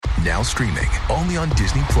Now streaming only on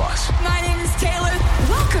Disney+. My name is Taylor.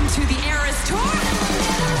 Welcome to the Eras Tour.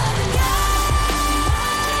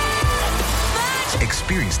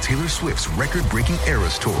 Experience Taylor Swift's record-breaking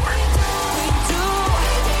Eras Tour.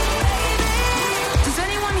 Does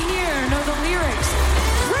anyone here know the lyrics?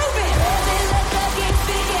 Prove it!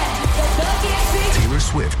 Taylor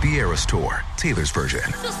Swift, the Eras Tour, Taylor's version,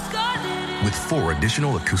 with 4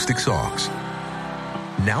 additional acoustic songs.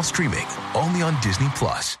 Now streaming only on Disney+.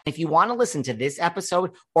 If you want to listen to this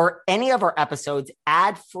episode or any of our episodes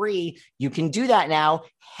ad-free, you can do that now.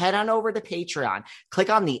 Head on over to Patreon.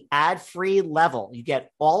 Click on the ad-free level. You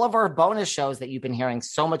get all of our bonus shows that you've been hearing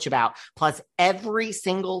so much about. Plus, every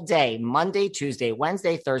single day, Monday, Tuesday,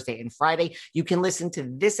 Wednesday, Thursday, and Friday, you can listen to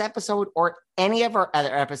this episode or any of our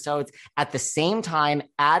other episodes at the same time,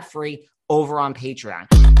 ad-free, over on Patreon.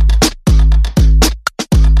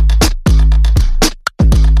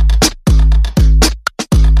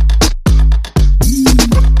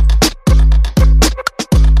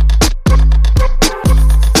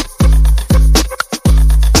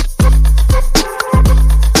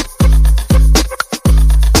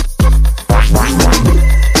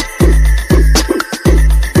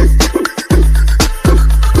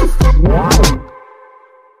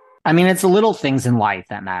 I mean, it's the little things in life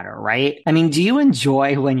that matter, right? I mean, do you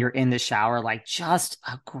enjoy when you're in the shower, like just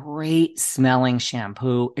a great smelling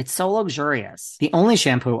shampoo? It's so luxurious. The only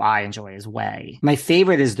shampoo I enjoy is Way. My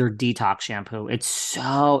favorite is their detox shampoo. It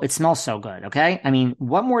smells so good. Okay. I mean,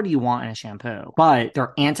 what more do you want in a shampoo? But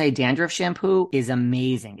their anti-dandruff shampoo is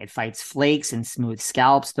amazing. It fights flakes and smooth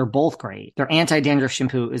scalps. They're both great. Their anti-dandruff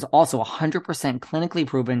shampoo is also 100% clinically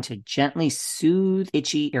proven to gently soothe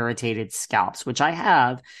itchy, irritated scalps, which I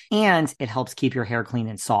have. And it helps keep your hair clean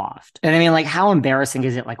and soft. And I mean, like, how embarrassing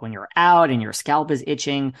is it, like, when you're out and your scalp is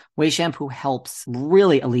itching? Way shampoo helps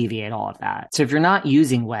really alleviate all of that. So if you're not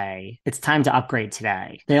using Way, it's time to upgrade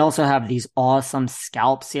today. They also have these awesome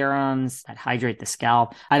scalp serums that hydrate the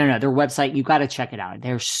scalp. I don't know, their website, you got to check it out.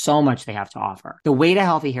 There's so much they have to offer. The way to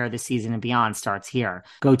healthy hair this season and beyond starts here.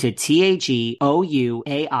 Go to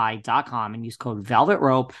THEOUAI.com and use code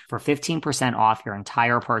VELVETROPE for 15% off your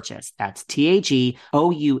entire purchase. That's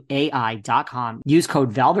THEOUAI.com. Use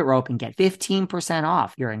code VELVETROPE and get 15%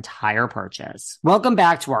 off your entire purchase. Welcome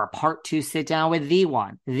back to our part 2 sit down with the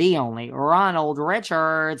one, the only Ronald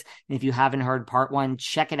Richards. And if you haven't heard part 1,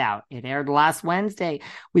 check it out. It aired last Wednesday.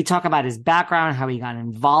 We talk about his background, how he got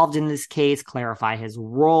involved in this case, clarify his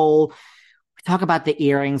role. We talk about the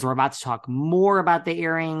earrings. We're about to talk more about the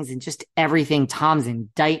earrings and just everything. Tom's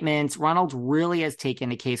indictments. Ronald really has taken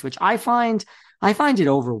the case, which I find it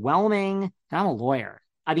overwhelming. And I'm a lawyer.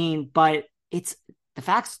 I mean, but it's the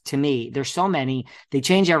facts to me, there's so many, they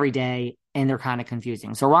change every day and they're kind of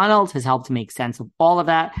confusing. So Ronald has helped to make sense of all of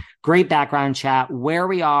that. Great background chat, where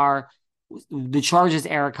we are, the charges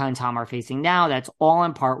Erika and Tom are facing now. That's all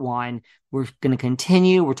in part 1. We're going to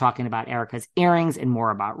continue. We're talking about Erika's earrings and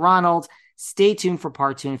more about Ronald. Stay tuned for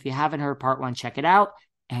part 2. And if you haven't heard part 1, check it out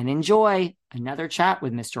and enjoy another chat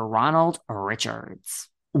with Mr. Ronald Richards.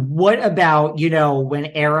 What about, when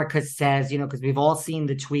Erika says, because we've all seen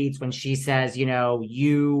the tweets when she says,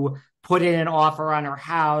 you put in an offer on her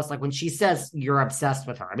house, like when she says you're obsessed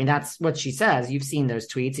with her. I mean, that's what she says. You've seen those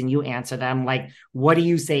tweets and you answer them. Like, what do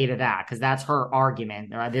you say to that? Because that's her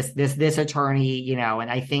argument. This attorney, and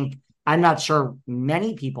I think, I'm not sure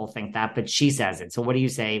many people think that, but she says it. So what do you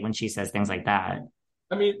say when she says things like that?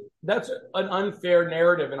 I mean, that's an unfair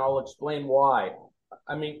narrative, and I'll explain why.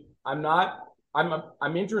 I mean, I'm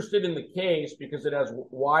interested in the case because it has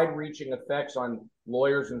wide-reaching effects on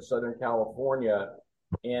lawyers in Southern California,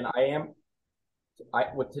 and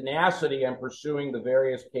with tenacity, I'm pursuing the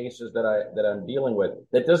various cases that I'm dealing with.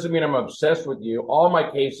 That doesn't mean I'm obsessed with you. All my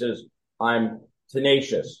cases, I'm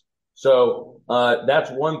tenacious. So that's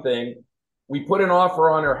one thing. We put an offer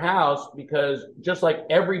on her house because just like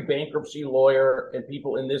every bankruptcy lawyer and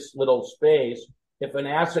people in this little space, if an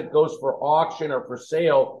asset goes for auction or for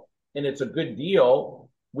sale, and it's a good deal,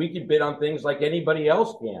 we could bid on things like anybody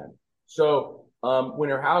else can. So when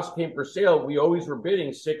her house came for sale, we always were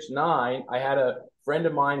bidding 6.9. I had a friend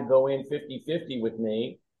of mine go in 50-50 with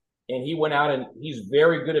me, and he went out and he's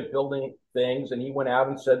very good at building things. And he went out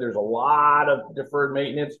and said, there's a lot of deferred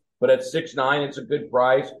maintenance, but at 6.9, it's a good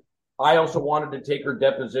price. I also wanted to take her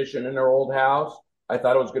deposition in her old house. I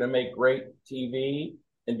thought it was going to make great TV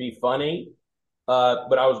and be funny.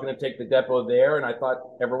 But I was going to take the depo there, and I thought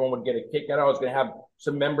everyone would get a kick out of it. I was going to have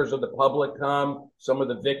some members of the public come, some of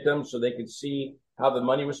the victims, so they could see how the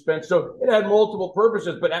money was spent. So it had multiple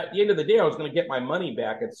purposes, but at the end of the day, I was going to get my money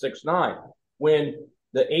back at 6.9. When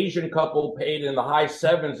the Asian couple paid in the high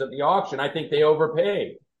 7s at the auction, I think they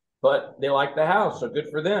overpaid. but they like the house, so good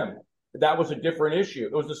for them. That was a different issue.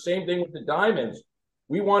 It was the same thing with the diamonds.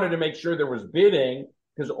 We wanted to make sure there was bidding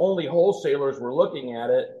because only wholesalers were looking at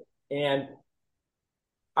it. And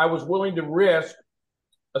I was willing to risk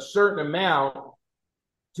a certain amount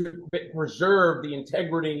to preserve the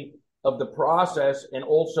integrity of the process and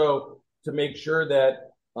also to make sure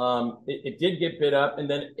that it did get bid up. And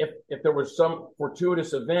then if there was some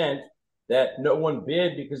fortuitous event that no one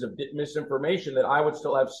bid because of misinformation, that I would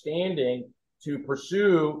still have standing to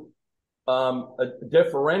pursue a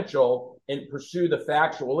differential and pursue the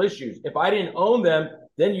factual issues. If I didn't own them,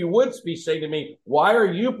 then you would be saying to me, why are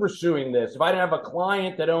you pursuing this? If I didn't have a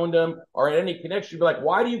client that owned them or had any connection, you'd be like,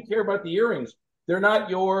 why do you care about the earrings? They're not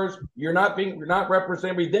yours. You're not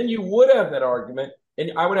representing me. Then you would have that argument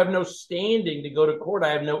and I would have no standing to go to court. I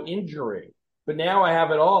have no injury, but now I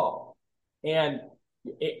have it all. And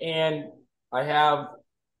I have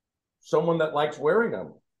someone that likes wearing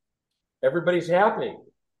them. Everybody's happy.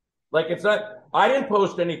 Like it's not, I didn't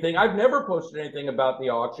post anything. I've never posted anything about the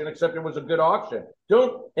auction except it was a good auction.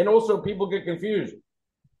 And also people get confused.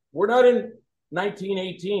 We're not in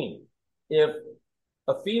 1918. If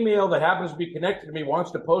a female that happens to be connected to me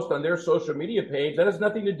wants to post on their social media page, that has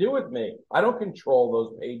nothing to do with me. I don't control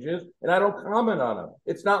those pages and I don't comment on them.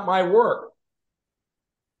 It's not my work.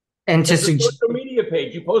 And to social media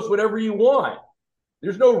page, you post whatever you want.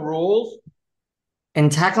 There's no rules. And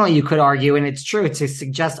technically you could argue, and it's true, to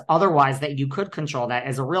suggest otherwise that you could control that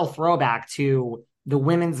as a real throwback to the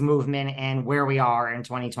women's movement and where we are in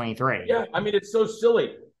 2023. Yeah, I mean, it's so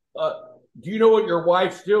silly. Do you know what your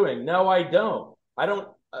wife's doing? No, I don't.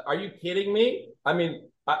 Are you kidding me? I mean,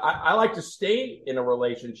 I like to stay in a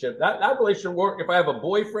relationship. That relationship work if I have a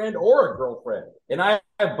boyfriend or a girlfriend, and I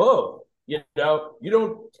have both. You know, you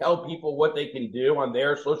don't tell people what they can do on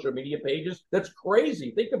their social media pages. That's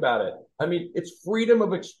crazy. Think about it. I mean, it's freedom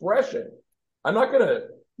of expression. I'm not going to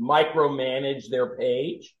micromanage their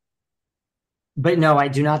page. But no, I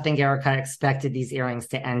do not think Erika expected these earrings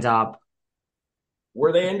to end up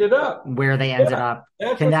where they ended up.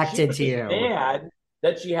 That's connected to you. Mad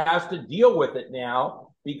that she has to deal with it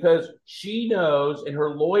now because she knows, and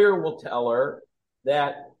her lawyer will tell her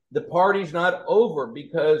that the party's not over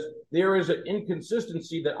because there is an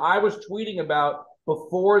inconsistency that I was tweeting about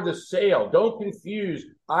before the sale. Don't confuse.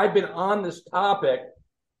 I've been on this topic.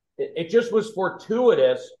 It just was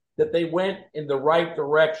fortuitous that they went in the right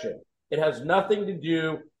direction. It has nothing to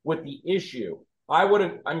do with the issue. I'm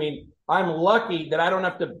lucky that I don't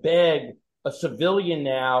have to beg a civilian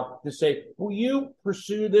now to say, will you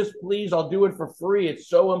pursue this, please? I'll do it for free. It's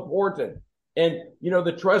so important. And, you know,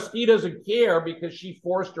 the trustee doesn't care because she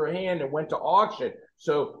forced her hand and went to auction.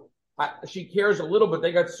 So she cares a little, but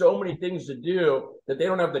they got so many things to do that they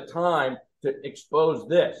don't have the time to expose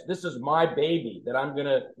this. This is my baby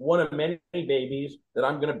that one of many babies that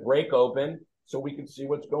I'm going to break open so we can see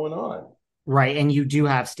what's going on. Right. And you do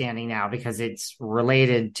have standing now because it's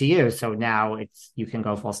related to you. So now you can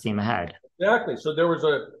go full steam ahead. Exactly. So there was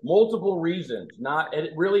multiple reasons.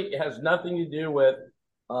 It really has nothing to do with,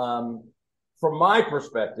 from my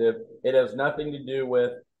perspective, it has nothing to do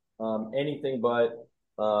with anything but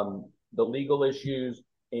the legal issues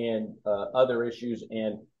and other issues.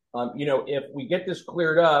 And, if we get this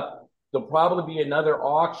cleared up, there'll probably be another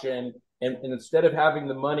auction. And instead of having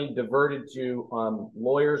the money diverted to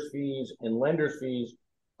lawyers' fees and lenders' fees,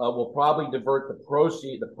 we'll probably divert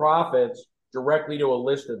the profits directly to a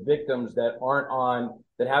list of victims that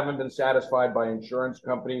haven't been satisfied by insurance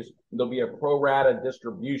companies. There'll be a pro rata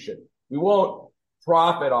distribution. We won't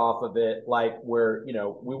profit off of it like where,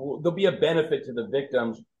 there'll be a benefit to the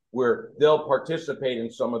victims where they'll participate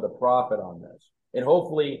in some of the profit on this. And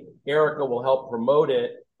hopefully Erika will help promote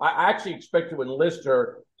it. I actually expect to enlist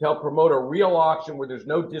her to help promote a real auction where there's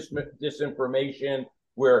no disinformation,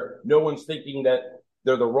 where no one's thinking that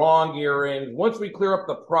they're the wrong earrings. Once we clear up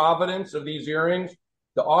the provenance of these earrings,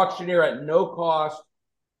 the auctioneer at no cost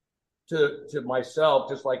to myself,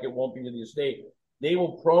 just like it won't be to the estate, they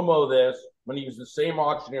will promo this. When he was the same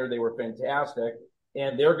auctioneer, they were fantastic.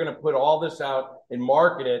 And they're going to put all this out and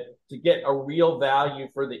market it to get a real value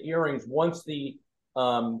for the earrings once the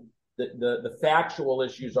factual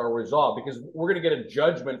issues are resolved, because we're going to get a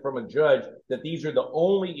judgment from a judge that these are the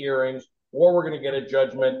only earrings, or we're going to get a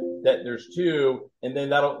judgment that there's two, and then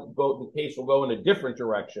the case will go in a different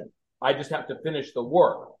direction. I just have to finish the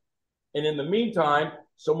work. And in the meantime,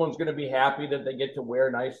 someone's going to be happy that they get to wear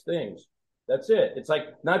nice things. That's it. It's like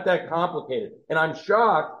not that complicated. And I'm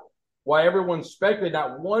shocked why everyone's speculating.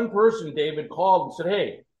 Not one person, David, called and said,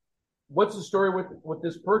 hey, what's the story with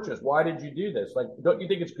this purchase? Why did you do this? Like, don't you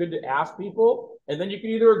think it's good to ask people? And then you can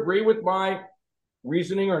either agree with my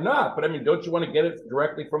reasoning or not. But I mean, don't you want to get it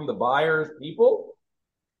directly from the buyer's people?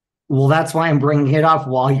 Well, that's why I'm bringing it up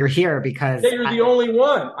while you're here, because you're the only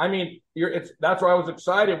one. I mean, that's why I was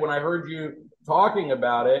excited when I heard you talking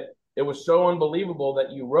about it. It was so unbelievable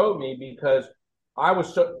that you wrote me, because I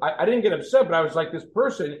didn't get upset, but I was like, this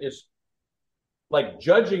person is like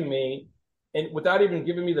judging me and without even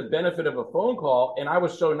giving me the benefit of a phone call. And I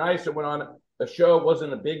was so nice. It went on a show. It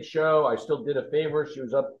wasn't a big show. I still did a favor. She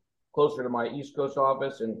was up closer to my East Coast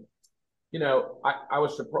office. And, I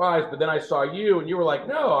was surprised, but then I saw you and you were like,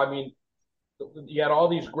 no, I mean, you had all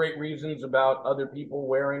these great reasons about other people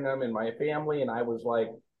wearing them in my family. And I was like,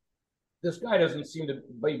 this guy doesn't seem to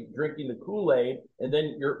be drinking the Kool-Aid. And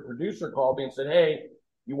then your producer called me and said, hey,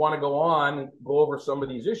 you want to go on and go over some of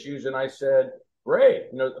these issues? And I said, great.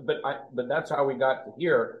 But that's how we got to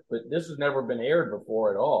here. But this has never been aired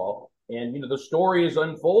before at all. And, the story is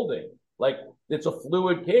unfolding. Like, it's a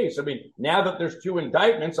fluid case. I mean, now that there's 2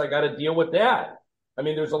 indictments, I got to deal with that. I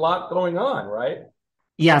mean, there's a lot going on, right?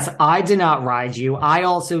 Yes, I did not ride you. I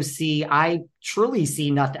truly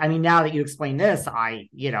see nothing. I mean, now that you explain this, I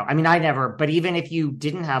never, but even if you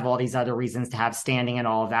didn't have all these other reasons to have standing and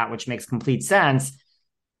all of that, which makes complete sense.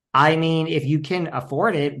 I mean, if you can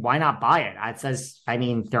afford it, why not buy it? It says,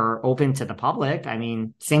 they're open to the public. I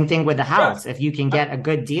mean, same thing with the house. If you can get a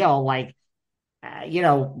good deal, like,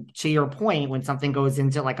 to your point, when something goes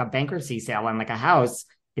into like a bankruptcy sale on like a house,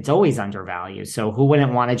 it's always undervalued. So who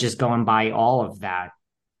wouldn't want to just go and buy all of that?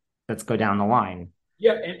 Let's go down the line.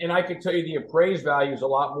 Yeah, and I can tell you the appraised value is a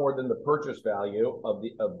lot more than the purchase value of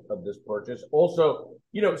this purchase. Also,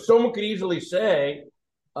 someone could easily say,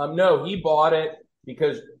 no, he bought it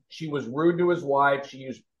because she was rude to his wife. She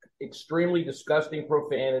used extremely disgusting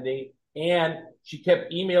profanity, and she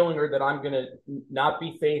kept emailing her that I'm going to not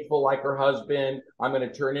be faithful like her husband. I'm going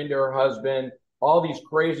to turn into her husband. All these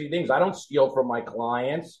crazy things. I don't steal from my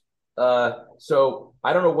clients. So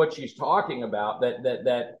I don't know what she's talking about,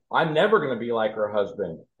 that I'm never going to be like her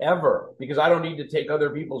husband ever, because I don't need to take other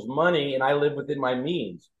people's money and I live within my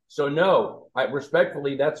means. So no,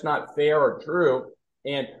 respectfully, that's not fair or true.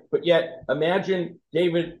 But yet imagine,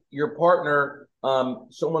 David, your partner,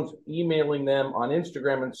 someone's emailing them on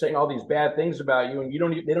Instagram and saying all these bad things about you, and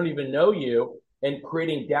they don't even know you, and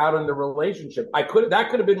creating doubt in the relationship. That could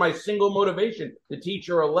have been my single motivation, to teach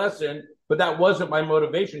her a lesson. But that wasn't my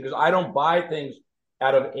motivation, because I don't buy things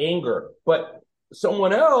out of anger. But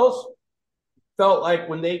someone else felt like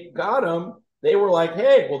when they got them, they were like,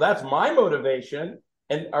 hey, well, that's my motivation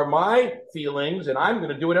and are my feelings, and I'm going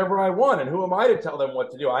to do whatever I want. And who am I to tell them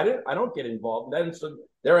what to do? I don't get involved in that. And so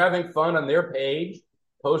they're having fun on their page,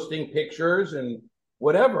 posting pictures and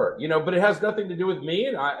whatever, but it has nothing to do with me.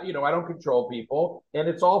 And I don't control people, and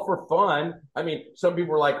it's all for fun. I mean, some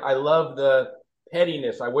people are like, I love the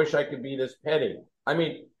pettiness. I wish I could be this petty. I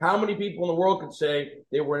mean, how many people in the world could say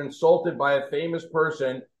they were insulted by a famous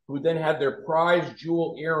person who then had their prized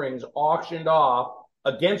jewel earrings auctioned off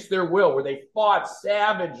against their will, where they fought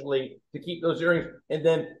savagely to keep those earrings, and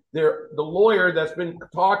then the lawyer that's been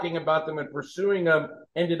talking about them and pursuing them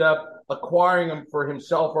ended up acquiring them for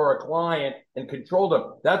himself or a client and controlled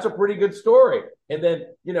them? That's a pretty good story. And then,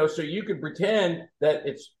 so you could pretend that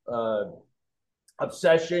it's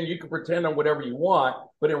obsession. You can pretend on whatever you want,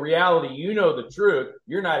 but in reality, the truth.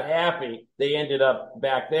 You're not happy they ended up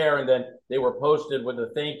back there, and then they were posted with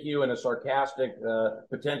a thank you and a sarcastic,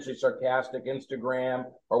 potentially sarcastic Instagram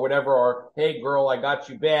or whatever, or, hey, girl, I got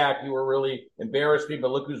you back. You were really embarrassed me,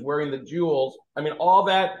 but look who's wearing the jewels. I mean, all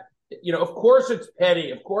that, of course it's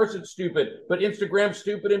petty. Of course it's stupid, but Instagram's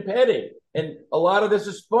stupid and petty. And a lot of this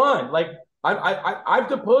is fun. Like, I've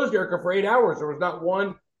deposed Erika for 8 hours. There was not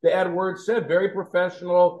one bad word said. Very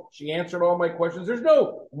professional. She answered all my questions. There's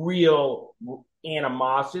no real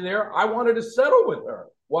animosity there. I wanted to settle with her.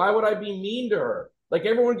 Why would I be mean to her? Like,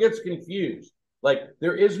 everyone gets confused. Like,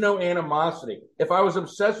 there is no animosity. If I was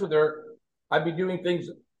obsessed with her, I'd be doing things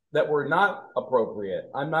that were not appropriate.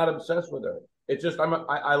 I'm not obsessed with her. It's just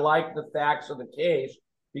I like the facts of the case,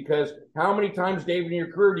 because how many times, David, in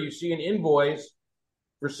your career do you see an invoice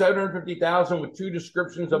for $750,000 with 2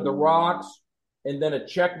 descriptions of the rocks, and then a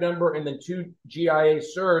check number, and then 2 GIA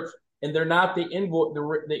certs, and they're not the invoice,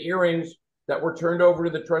 the earrings that were turned over to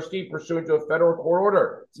the trustee pursuant to a federal court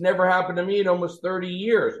order? It's never happened to me in almost 30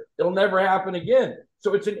 years. It'll never happen again.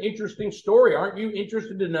 So it's an interesting story. Aren't you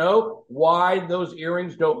interested to know why those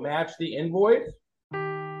earrings don't match the invoice?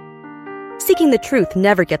 Seeking the truth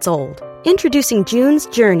never gets old. Introducing June's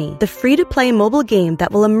Journey, the free-to-play mobile game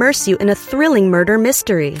that will immerse you in a thrilling murder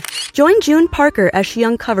mystery. Join June Parker as she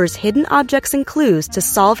uncovers hidden objects and clues to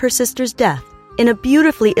solve her sister's death in a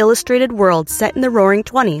beautifully illustrated world set in the Roaring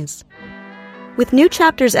 '20s. With new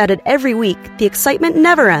chapters added every week, the excitement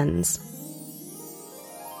never ends.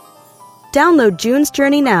 Download June's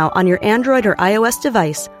Journey now on your Android or iOS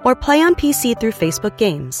device, or play on PC through Facebook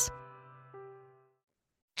Games.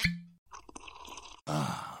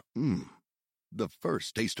 The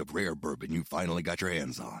first taste of rare bourbon you finally got your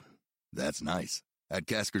hands on. That's nice. At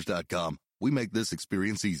Caskers.com, we make this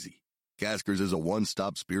experience easy. Caskers is a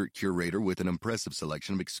one-stop spirit curator with an impressive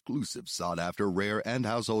selection of exclusive, sought-after, rare, and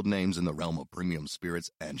household names in the realm of premium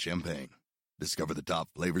spirits and champagne. Discover the top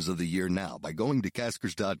flavors of the year now by going to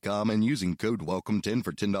Caskers.com and using code WELCOME10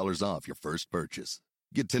 for $10 off your first purchase.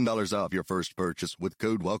 Get $10 off your first purchase with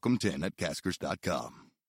code WELCOME10 at Caskers.com.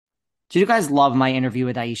 Did you guys love my interview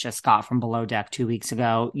with Aisha Scott from Below Deck 2 weeks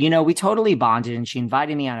ago? You know, we totally bonded and she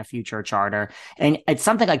invited me on a future charter. And it's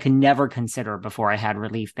something I could never consider before I had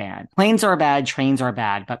Relief Band. Planes are bad, trains are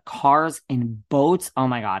bad, but cars and boats, oh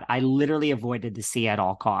my God, I literally avoided the sea at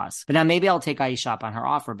all costs. But now maybe I'll take Aisha up on her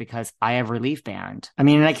offer because I have Relief Band. I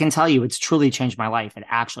mean, and I can tell you, it's truly changed my life. It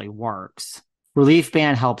actually works. Relief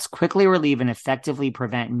Band helps quickly relieve and effectively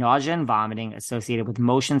prevent nausea and vomiting associated with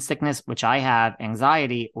motion sickness, which I have,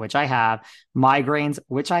 anxiety, which I have, migraines,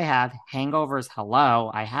 which I have, hangovers, hello,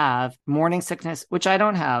 I have, morning sickness, which I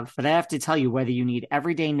don't have. But I have to tell you, whether you need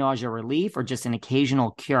everyday nausea relief or just an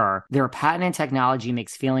occasional cure, their patented technology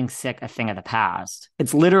makes feeling sick a thing of the past.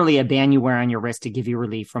 It's literally a band you wear on your wrist to give you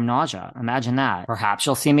relief from nausea. Imagine that. Perhaps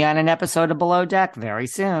you'll see me on an episode of Below Deck very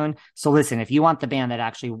soon. So listen, if you want the band that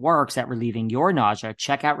actually works at relieving your nausea,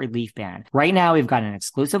 check out Relief Band. Right now, we've got an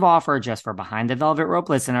exclusive offer just for Behind the Velvet Rope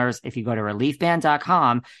listeners. If you go to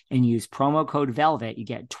reliefband.com and use promo code VELVET, you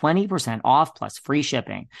get 20% off plus free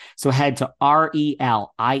shipping. So head to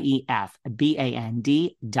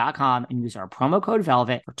reliefband.com and use our promo code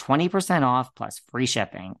VELVET for 20% off plus free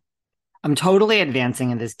shipping. I'm totally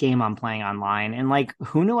advancing in this game I'm playing online, and like,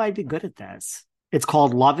 who knew I'd be good at this? It's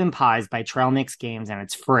called Love and Pies by Trail Mix Games, and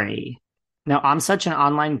it's free. Now, I'm such an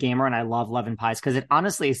online gamer and I love Love and Pies because it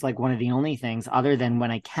honestly is like one of the only things other than when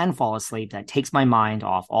I can fall asleep that takes my mind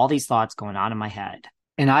off all these thoughts going on in my head.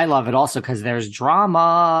 And I love it also because there's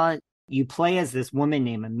drama. You play as this woman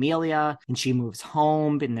named Amelia and she moves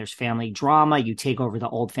home and there's family drama. You take over the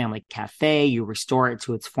old family cafe. You restore it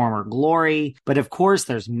to its former glory. But of course,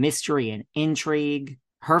 there's mystery and intrigue.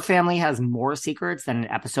 Her family has more secrets than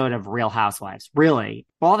an episode of Real Housewives. Really.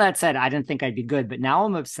 All that said, I didn't think I'd be good, but now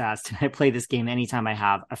I'm obsessed and I play this game anytime I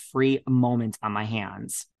have a free moment on my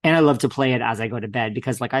hands. And I love to play it as I go to bed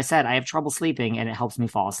because, like I said, I have trouble sleeping and it helps me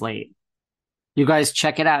fall asleep. You guys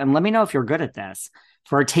check it out and let me know if you're good at this.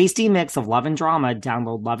 For a tasty mix of love and drama,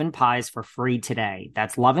 download Love and Pies for free today.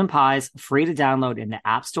 That's Love and Pies, free to download in the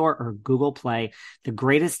App Store or Google Play. The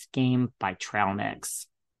greatest game by Trail Mix.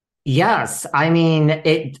 Yes, I mean,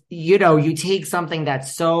 you take something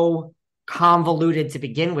that's so convoluted to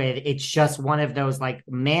begin with. It's just one of those like,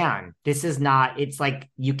 man, this is not, it's like,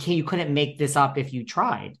 you couldn't make this up if you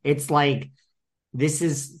tried. It's like,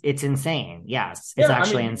 it's insane. Yes, it's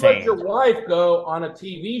actually insane. Let your wife go on a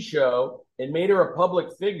TV show and made her a public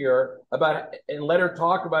figure and let her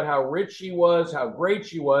talk about how rich she was, how great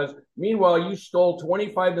she was. Meanwhile, you stole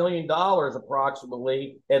 $25 million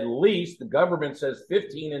approximately, at least. The government says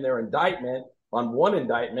 15 in their indictment, on one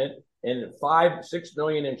indictment, and $6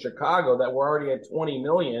 million in Chicago that were already at 20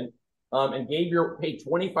 million, and paid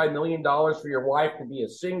 $25 million for your wife to be a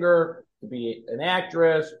singer, to be an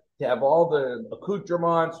actress, to have all the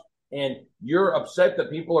accoutrements, and you're upset that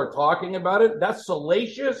people are talking about it. That's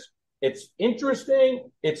salacious. It's interesting.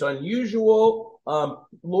 It's unusual.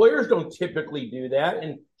 Lawyers don't typically do that.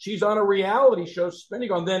 And she's on a reality show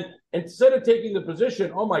spinning on then, instead of taking the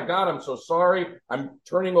position, oh my God, I'm so sorry. I'm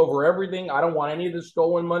turning over everything. I don't want any of this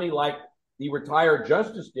stolen money like the retired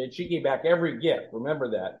justice did. She gave back every gift. Remember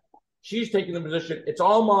that. She's taking the position, it's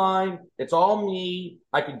all mine. It's all me.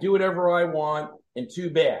 I can do whatever I want. And too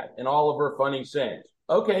bad. And all of her funny sayings.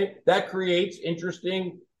 Okay, that creates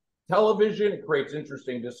interesting television, it creates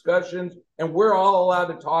interesting discussions, and we're all allowed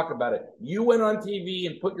to talk about it. You went on TV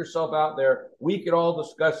and put yourself out there, we could all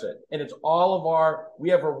discuss it. And it's all of we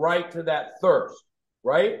have a right to that thirst,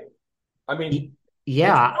 right? I mean,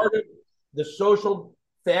 yeah. It's part of the social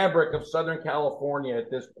fabric of Southern California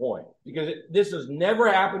at this point, because this has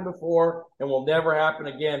never happened before and will never happen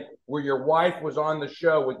again, where your wife was on the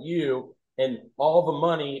show with you and all the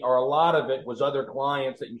money, or a lot of it, was other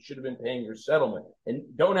clients that you should have been paying your settlement. And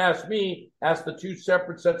don't ask me, ask the two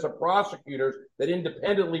separate sets of prosecutors that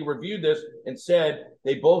independently reviewed this and said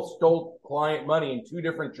they both stole client money in two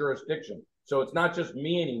different jurisdictions. So it's not just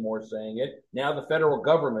me anymore saying it. Now the federal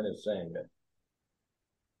government is saying it.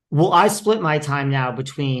 Well, I split my time now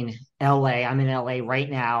between LA. I'm in LA right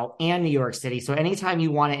now and New York City. So anytime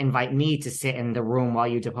you want to invite me to sit in the room while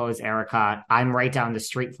you depose Erika, I'm right down the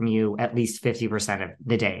street from you at least 50% of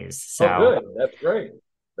the days. So good. That's great.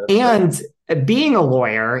 And being a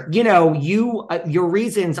lawyer, your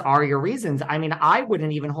reasons are your reasons. I mean, I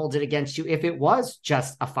wouldn't even hold it against you if it was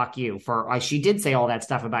just a fuck you for, she did say all that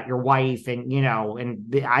stuff about your wife and,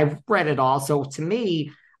 and I've read it all. So to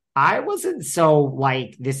me, I wasn't so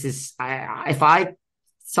like, if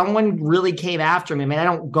someone really came after me, I mean, I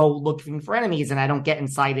don't go looking for enemies and I don't get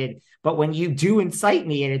incited. But when you do incite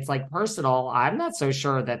me and it's like personal, I'm not so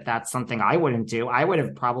sure that that's something I wouldn't do. I would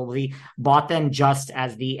have probably bought them just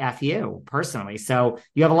as the FU personally. So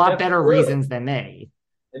you have a lot better reasons than me.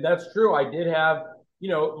 And that's true. I did have,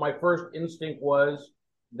 my first instinct was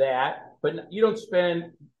that, but you don't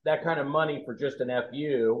spend that kind of money for just an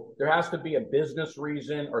FU. There has to be a business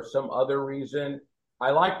reason or some other reason. I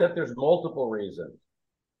like that there's multiple reasons.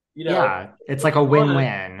 It's like a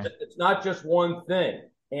win-win. It's not just one thing.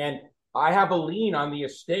 And I have a lien on the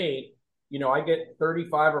estate. I get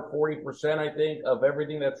 35 or 40%, I think, of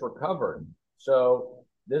everything that's recovered. So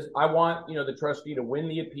I want, the trustee to win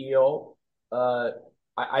the appeal.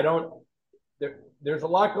 I don't, there's a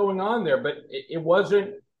lot going on there, but it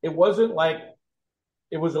wasn't like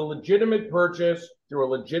it was a legitimate purchase through a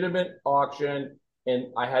legitimate auction. And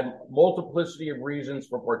I had multiplicity of reasons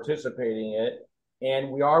for participating in it.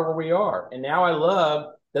 And we are where we are. And now I love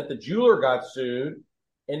that the jeweler got sued.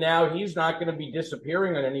 And now he's not going to be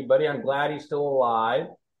disappearing on anybody. I'm glad he's still alive.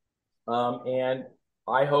 And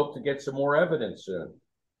I hope to get some more evidence soon.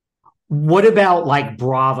 What about like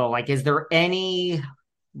Bravo? Like, is there any,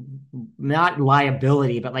 not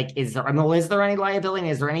liability, but like, is there any liability?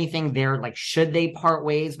 Is there anything there? Like, should they part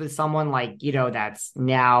ways with someone like, that's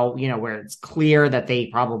now, where it's clear that they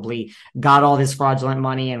probably got all this fraudulent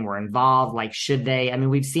money and were involved? Like, should they? I mean,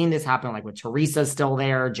 we've seen this happen like with Teresa's still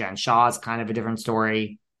there. Jen Shaw's kind of a different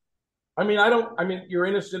story. I mean, you're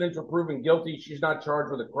innocent until proven guilty. She's not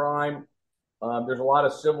charged with a crime. There's a lot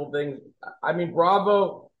of civil things. I mean,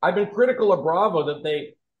 Bravo, I've been critical of Bravo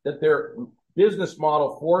that their business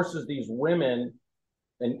model forces these women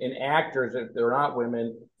and actors, if they're not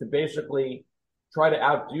women, to basically try to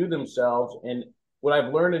outdo themselves. And what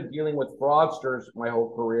I've learned in dealing with fraudsters my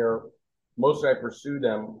whole career, mostly I pursue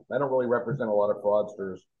them. I don't really represent a lot of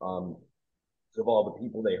fraudsters of all the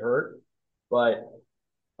people they hurt. But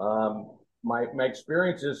my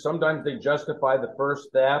experience is sometimes they justify the first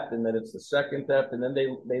theft and then it's the second theft and then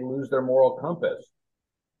they lose their moral compass.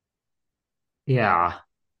 Yeah.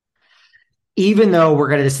 Even though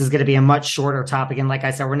this is going to be a much shorter topic. And like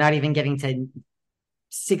I said, we're not even getting to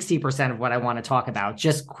 60% of what I want to talk about.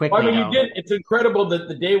 Just quickly. I mean, it's incredible that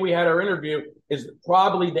the day we had our interview is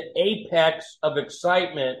probably the apex of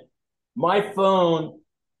excitement. My phone,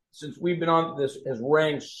 since we've been on this, has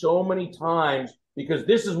rang so many times because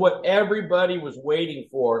this is what everybody was waiting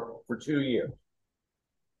for 2 years.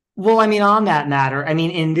 Well, I mean, on that matter,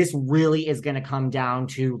 and this really is going to come down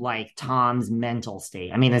to like Tom's mental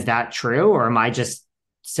state. I mean, is that true? Or am I just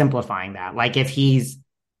simplifying that? Like if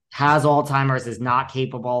has Alzheimer's, is not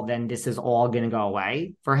capable, then this is all going to go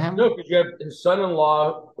away for him? No, because you have his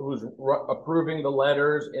son-in-law who's approving the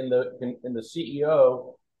letters and the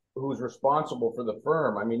CEO who's responsible for the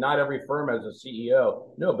firm. I mean, not every firm has a CEO.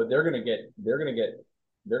 No, but they're going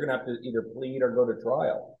to have to either plead or go to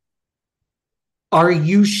trial. Are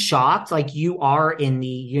you shocked? Like you are in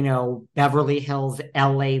the, Beverly Hills,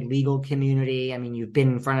 LA legal community. I mean, you've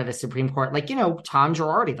been in front of the Supreme Court, like, Tom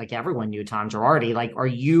Girardi, like everyone knew Tom Girardi. Like,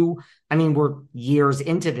 we're years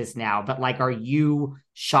into this now, but like, are you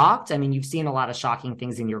shocked? I mean, you've seen a lot of shocking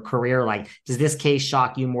things in your career. Like, does this case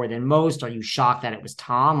shock you more than most? Are you shocked that it was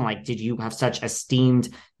Tom? Like, did you have such esteemed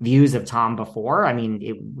views of Tom before? I mean,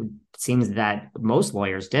 it seems that most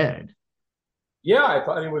lawyers did. Yeah, I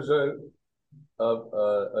thought he was a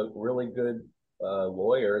really good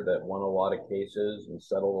lawyer that won a lot of cases and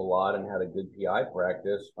settled a lot and had a good PI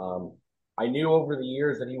practice. I knew over the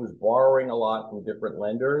years that he was borrowing a lot from different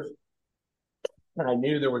lenders. And I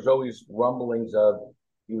knew there was always rumblings of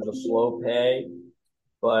he was a slow pay.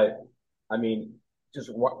 But, I mean, just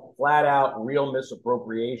flat out real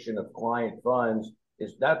misappropriation of client funds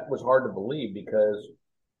that was hard to believe because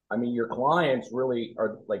I mean, your clients really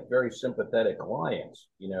are like very sympathetic clients,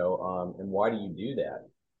 and why do you do that?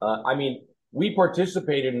 I mean, we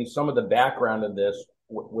participated in some of the background of this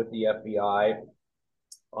with the FBI.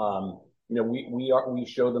 We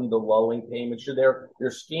show them the lulling payments. So their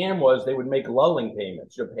scam was they would make lulling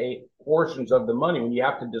payments to pay portions of the money when you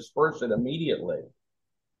have to disperse it immediately.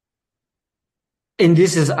 And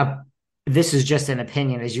this is a this is just an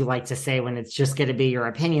opinion, as you like to say, when it's just going to be your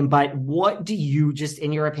opinion. But what do you, just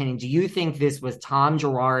in your opinion, do you think this was Tom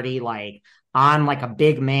Girardi, like, I'm like a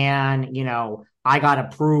big man, I got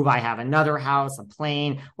to prove I have another house, a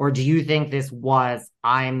plane? Or do you think this was,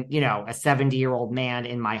 I'm, a 70-year-old man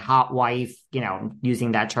and my hot wife,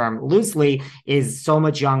 using that term loosely, is so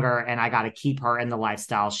much younger and I got to keep her in the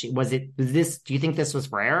lifestyle? Do you think this was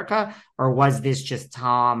for Erika, or was this just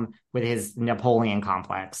Tom with his Napoleon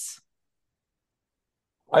complex?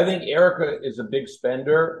 I think Erika is a big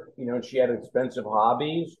spender, and she had expensive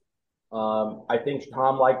hobbies. I think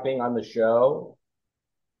Tom liked being on the show.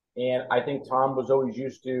 And I think Tom was always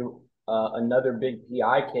used to another big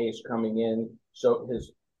PI case coming in. So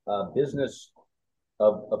his business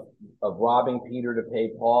of robbing Peter to pay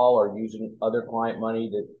Paul, or using other client money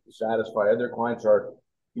to satisfy other clients, are,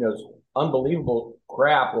 unbelievable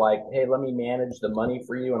crap. Like, hey, let me manage the money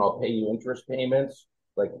for you and I'll pay you interest payments.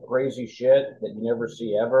 Like crazy shit that you never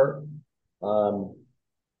see ever.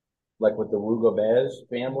 Like with the RHOBH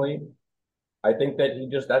family. I think that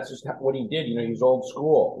that's just what he did. He's old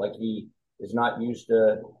school. Like, he is not used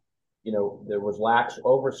to, there was lax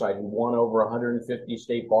oversight. He won over 150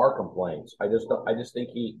 state bar complaints. I just think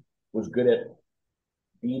he was good at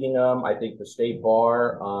beating them. I think the state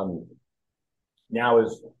bar now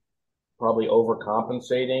is probably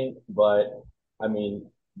overcompensating. But I mean,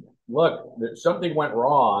 look, something went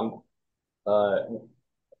wrong.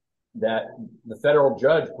 That the federal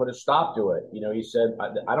judge put a stop to it. He said,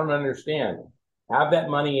 I don't understand. Have that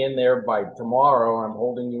money in there by tomorrow, or I'm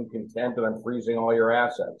holding you in contempt and I'm freezing all your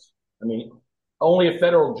assets. I mean, only a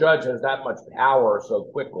federal judge has that much power so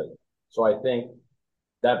quickly. So I think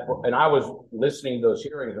that, and I was listening to those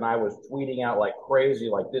hearings and I was tweeting out like crazy,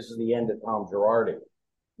 like, this is the end of Tom Girardi,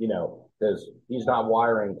 because he's not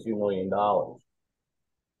wiring $2 million.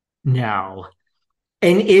 No.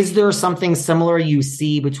 And is there something similar you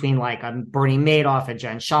see between like Bernie Madoff and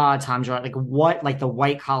Jen Shah, Tom Girardi, like what, like the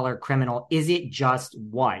white collar criminal? Is it just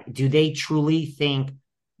what? Do they truly think,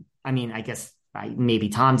 I mean, I guess maybe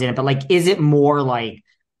Tom didn't, but like, is it more like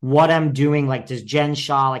what I'm doing? Like, does Jen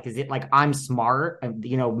Shah, like, is it like I'm smart,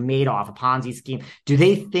 Madoff, a Ponzi scheme? Do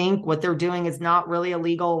they think what they're doing is not really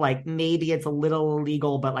illegal? Like, maybe it's a little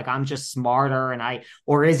illegal, but like, I'm just smarter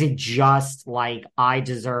or is it just like, I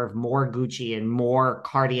deserve more Gucci and more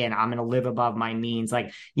Cartier and I'm going to live above my means?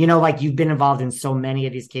 Like, like you've been involved in so many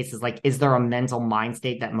of these cases. Like, is there a mental mind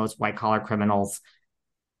state that most white collar criminals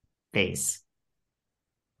face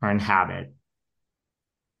or inhabit?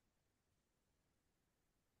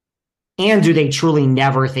 And do they truly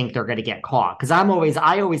never think they're going to get caught? Because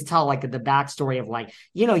I always tell like the backstory of like,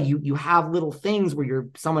 you have little things where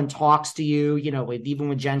someone talks to you, even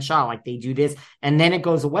with Jen Shah, like they do this and then it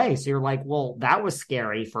goes away. So you're like, well, that was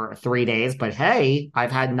scary for 3 days, but hey,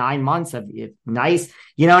 I've had 9 months of it. Nice.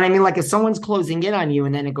 You know what I mean? Like if someone's closing in on you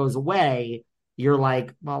and then it goes away, you're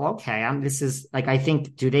like, well, okay, this is like, I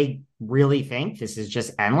think, do they really think this is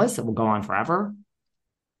just endless? It will go on forever?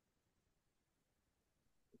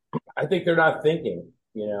 I think they're not thinking,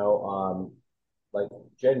 like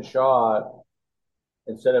Jen Shah,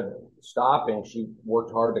 instead of stopping, she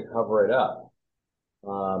worked hard to cover it up.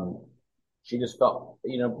 She just felt,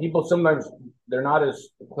 people sometimes they're not as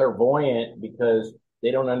clairvoyant because they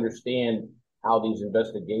don't understand how these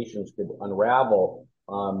investigations could unravel.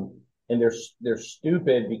 And they're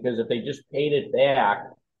stupid because if they just paid it back,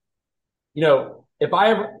 if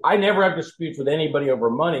I never have disputes with anybody over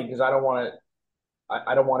money because I don't want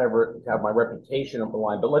ever to have my reputation on the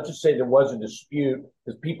line. But let's just say there was a dispute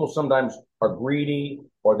because people sometimes are greedy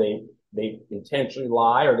or they intentionally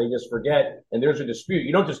lie or they just forget. And there's a dispute.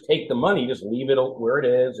 You don't just take the money, you just leave it where it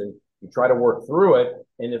is and you try to work through it.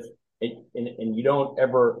 And and you don't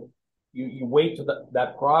ever, you wait till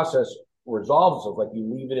that process resolves itself. Like you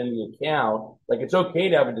leave it in the account. Like it's okay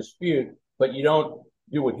to have a dispute, but you don't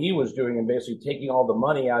do what he was doing and basically taking all the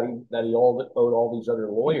money out that he owed all these other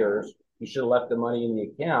lawyers. He should have left the money in the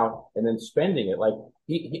account and then spending it. Like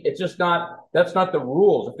it's just that's not the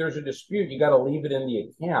rules. If there's a dispute, you got to leave it in the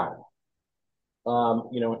account.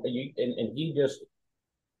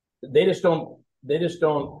 They just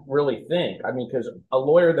don't really think. I mean, because a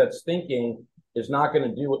lawyer that's thinking is not going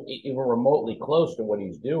to do even remotely close to what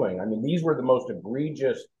he's doing. I mean, these were the most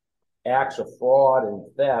egregious acts of fraud and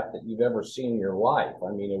theft that you've ever seen in your life.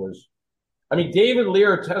 I mean, David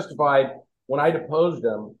Lear testified when I deposed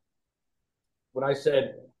him. When I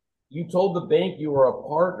said, you told the bank you were a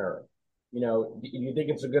partner, do you think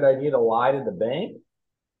it's a good idea to lie to the bank?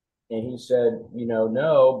 And he said,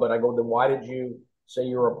 no, but I go, then why did you say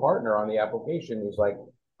you were a partner on the application? He's like,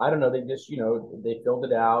 I don't know. They just, they filled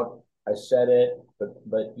it out I said it, but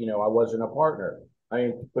I wasn't a partner. I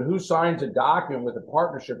mean, but who signs a document with a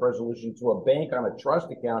partnership resolution to a bank on a trust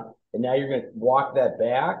account, and now you're going to walk that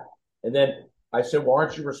back? And then I said, well,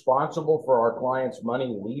 aren't you responsible for our client's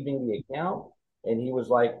money leaving the account? And he was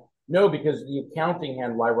like, no, because the accounting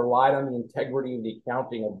handler, I relied on the integrity of the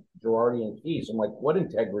accounting of Girardi and Keys. I'm like, what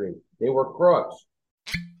integrity? They were crooks.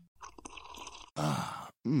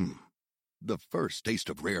 The first taste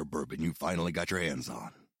of rare bourbon you finally got your hands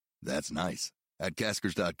on. That's nice. At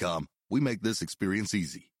Caskers.com, we make this experience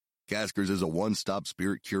easy. Caskers is a one-stop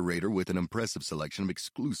spirit curator with an impressive selection of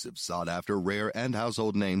exclusive, sought-after, rare, and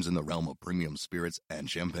household names in the realm of premium spirits and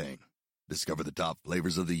champagne. Discover the top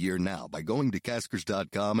flavors of the year now by going to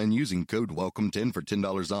Caskers.com and using code WELCOME10 for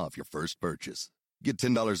 $10 off your first purchase. Get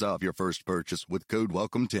 $10 off your first purchase with code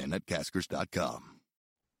WELCOME10 at Caskers.com.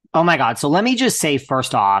 Oh my God. So let me just say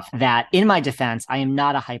first off that in my defense, I am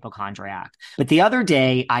not a hypochondriac. But the other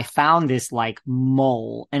day I found this like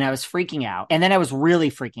mole and I was freaking out. And then I was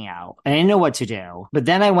really freaking out and I didn't know what to do. But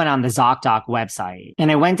then I went on the ZocDoc website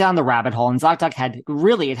and I went down the rabbit hole, and ZocDoc had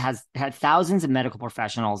thousands of medical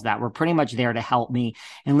professionals that were pretty much there to help me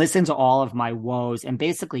and listen to all of my woes and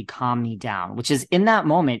basically calm me down, which is in that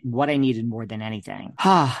moment what I needed more than anything.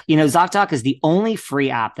 ZocDoc is the only free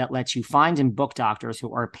app that lets you find and book doctors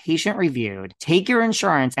who are patient reviewed, take your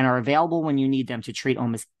insurance, and are available when you need them to treat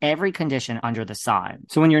almost every condition under the sun.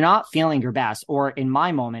 So when you're not feeling your best, or in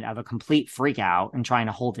my moment of a complete freak out and trying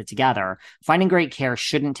to hold it together, finding great care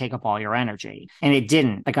shouldn't take up all your energy. And it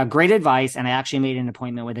didn't. I got great advice, and I actually made an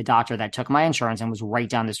appointment with a doctor that took my insurance and was right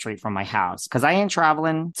down the street from my house because I ain't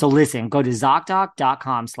traveling. So listen, go to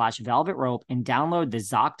ZocDoc.com/velvetrope and download the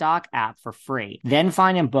ZocDoc app for free. Then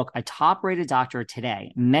find and book a top-rated doctor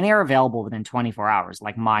today. Many are available within 24 hours,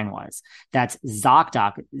 like mine was. That's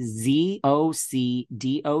ZocDoc,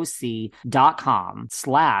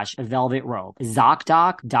 ZocDoc.com/velvetrope.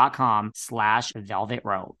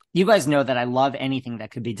 ZocDoc.com/velvetrope. You guys know that I love anything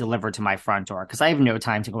that could be delivered to my front door because I have no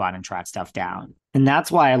time to go out and track stuff down. And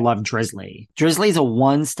that's why I love Drizzly. Drizzly is a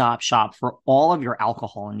one-stop shop for all of your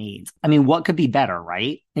alcohol needs. I mean, what could be better,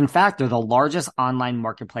 right? In fact, they're the largest online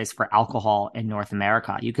marketplace for alcohol in North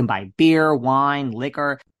America. You can buy beer, wine,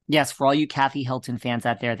 liquor. Yes, for all you Kathy Hilton fans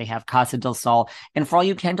out there, they have Casa del Sol. And for all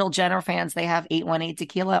you Kendall Jenner fans, they have 818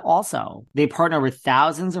 Tequila also. They partner with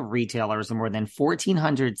thousands of retailers in more than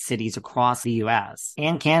 1,400 cities across the U.S.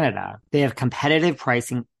 and Canada. They have competitive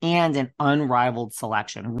pricing and an unrivaled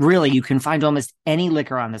selection. Really, you can find almost any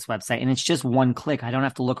liquor on this website, and it's just one click. I don't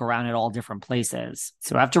have to look around at all different places.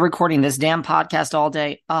 So after recording this damn podcast all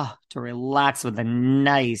day, to relax with a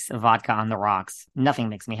nice vodka on the rocks. Nothing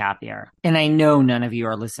makes me happier. And I know none of you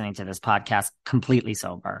are listening to this podcast completely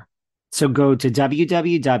sober. So go to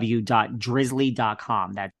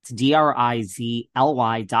www.drizzly.com. That's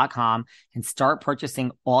DRIZLY.com and start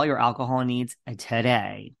purchasing all your alcohol needs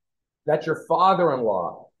today. That's your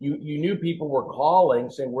father-in-law. You knew people were calling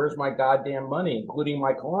saying, where's my goddamn money, including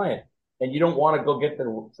my client? And you don't want to go get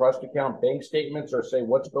the trust account bank statements or say,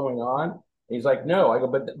 what's going on? He's like, no. I go,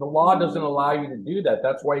 but the law doesn't allow you to do that.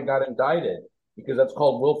 That's why you got indicted, because that's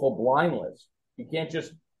called willful blindness. You can't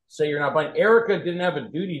just say you're not blind. Erika didn't have a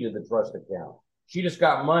duty to the trust account. She just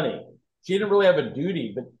got money. She didn't really have a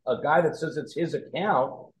duty, but a guy that says it's his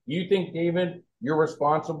account, you think, David, you're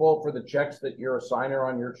responsible for the checks that you're a signer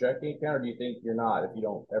on your checking account, or do you think you're not if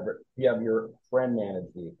you have your friend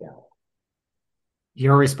manage the account?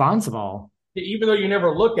 You're responsible. Even though you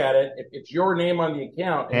never look at it, if it's your name on the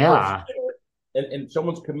account, and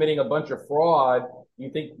someone's committing a bunch of fraud, you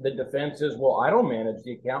think the defense is, well, I don't manage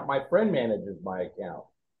the account. My friend manages my account.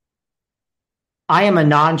 I am a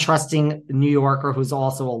non-trusting New Yorker who's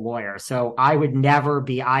also a lawyer. So I would never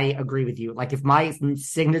be, I agree with you. Like if my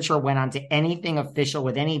signature went onto anything official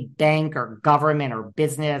with any bank or government or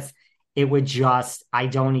business, it would just,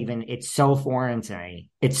 it's so foreign to me.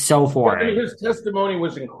 It's so foreign. I mean, his testimony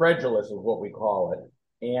was incredulous is what we call it.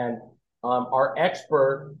 And our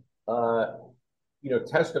expert,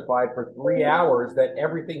 testified for 3 hours that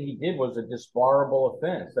everything he did was a disbarable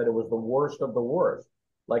offense, that it was the worst of the worst.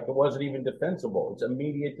 Like it wasn't even defensible. It's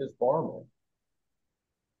immediate disbarment.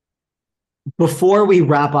 Before we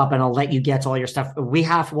wrap up, and I'll let you get to all your stuff, we'll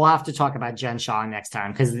have to talk about Jen Shaw next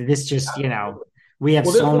time, because this just, we have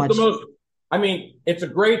so much. It's a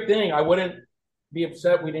great thing. I wouldn't be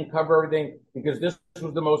upset we didn't cover everything, because this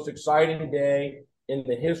was the most exciting day in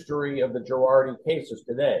the history of the Girardi cases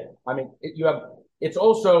today. It's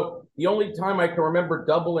also the only time I can remember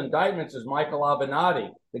double indictments is Michael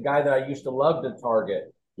Avenatti, the guy that I used to love to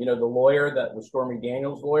target, the lawyer that was Stormy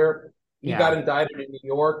Daniels' lawyer. He got indicted in New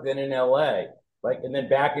York, then in L.A. and then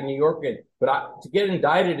back in New York. To get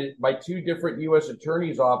indicted by 2 different U.S.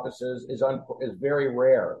 attorneys' offices is very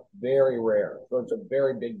rare, very rare. So it's a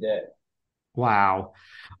very big day. Wow.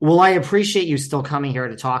 Well, I appreciate you still coming here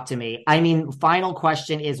to talk to me. I mean, final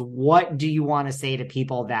question is, what do you want to say to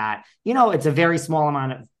people that, it's a very small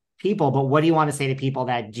amount of people, but what do you want to say to people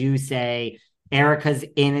that do say Erika's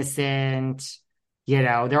innocent?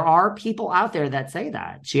 There are people out there that say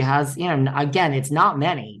that she has, again, it's not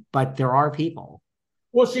many, but there are people.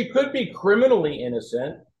 Well, she could be criminally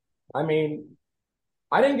innocent. I mean,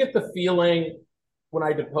 I didn't get the feeling when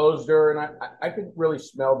I deposed her, and I could really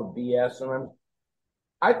smell the BS. And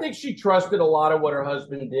I think she trusted a lot of what her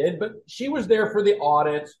husband did, but she was there for the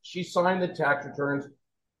audits. She signed the tax returns.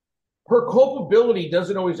 Her culpability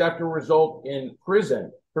doesn't always have to result in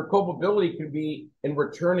prison. Her culpability could be in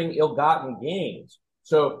returning ill-gotten gains.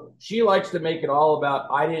 So she likes to make it all about,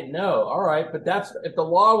 I didn't know. All right, but if the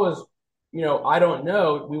law was, I don't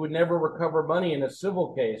know, we would never recover money in a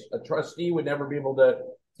civil case. A trustee would never be able to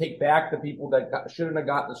take back the people that shouldn't have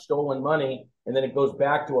gotten the stolen money, and then it goes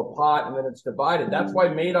back to a pot, and then it's divided. That's why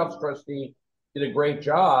Madoff's trustee did a great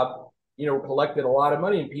job, collected a lot of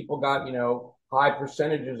money, and people got, high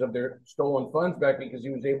percentages of their stolen funds back because he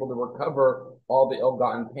was able to recover all the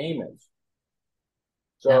ill-gotten payments.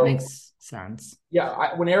 So that makes sense.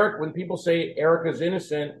 Yeah, when people say Erika's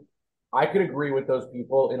innocent, I could agree with those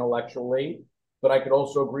people intellectually, but I could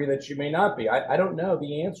also agree that she may not be. I don't know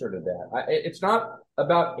the answer to that. It's not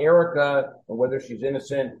about Erika and whether she's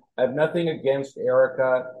innocent. I have nothing against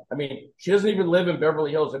Erika. I mean, she doesn't even live in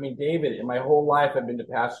Beverly Hills. I mean, David, in my whole life, I've been to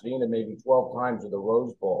Pasadena maybe 12 times to the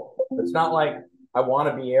Rose Bowl. It's not like I want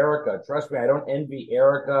to be Erika. Trust me, I don't envy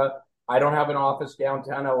Erika. I don't have an office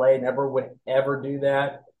downtown LA. Never would ever do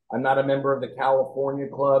that. I'm not a member of the California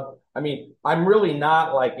Club. I mean, I'm really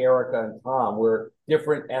not like Erika and Tom. We're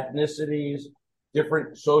different ethnicities,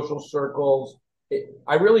 different social circles.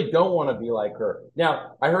 I really don't want to be like her.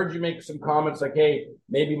 Now, I heard you make some comments like, hey,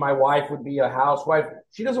 maybe my wife would be a housewife.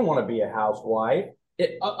 She doesn't want to be a housewife.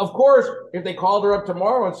 Of course, if they called her up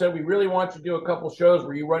tomorrow and said, we really want you to do a couple shows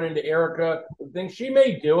where you run into Erika, she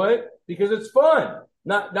may do it because it's fun.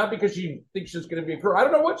 Not because she thinks she's going to be a career. I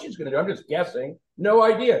don't know what she's going to do. I'm just guessing. No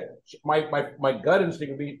idea. My gut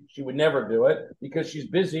instinct would be she would never do it because she's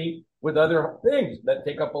busy with other things that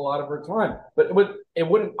take up a lot of her time. But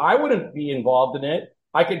I wouldn't be involved in it.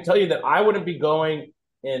 I can tell you that I wouldn't be going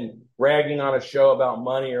and bragging on a show about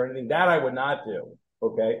money or anything. That I would not do.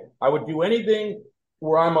 Okay. I would do anything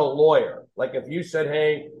where I'm a lawyer. Like if you said,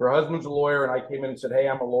 hey, her husband's a lawyer, and I came in and said, hey,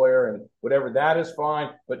 I'm a lawyer, and whatever, that is fine,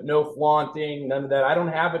 but no flaunting, none of that. I don't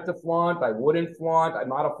have it to flaunt. I wouldn't flaunt. I'm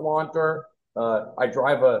not a flaunter. I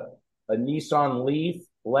drive a Nissan Leaf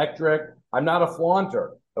electric. I'm not a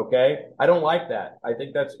flaunter, okay? I don't like that. I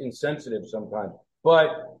think that's insensitive sometimes. But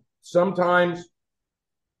sometimes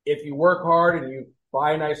if you work hard and you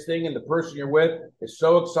buy a nice thing and the person you're with is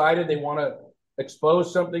so excited they want to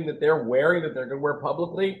expose something that they're wearing that they're going to wear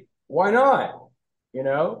publicly, why not?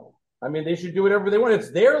 I mean, they should do whatever they want. It's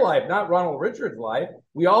their life, not Ronald Richards' life.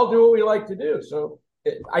 We all do what we like to do. So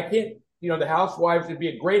I can't, the Housewives would be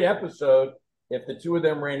a great episode if the two of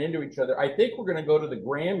them ran into each other. I think we're going to go to the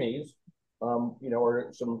Grammys, or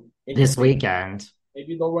some this weekend.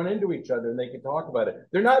 Maybe they'll run into each other and they can talk about it.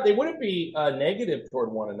 They wouldn't be negative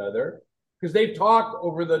toward one another because they've talked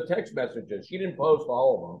over the text messages. She didn't post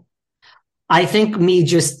all of them. I think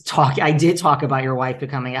I did talk about your wife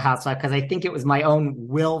becoming a housewife because I think it was my own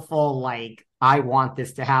willful, I want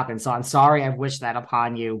this to happen. So I'm sorry I've wished that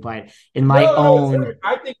upon you, but in my own.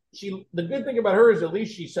 I think the good thing about her is at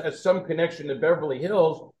least she has some connection to Beverly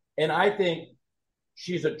Hills. And I think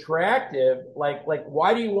she's attractive. Like,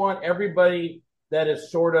 why do you want everybody that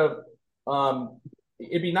is sort of,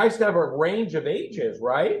 it'd be nice to have a range of ages,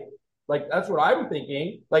 right? Like, that's what I'm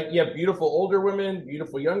thinking. Like, you have beautiful older women,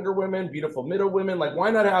 beautiful younger women, beautiful middle women. Like,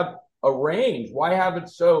 why not have a range? Why have it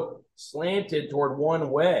so slanted toward one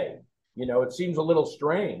way? It seems a little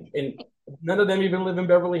strange. And none of them even live in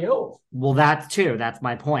Beverly Hills. Well, that's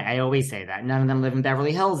my point. I always say that. None of them live in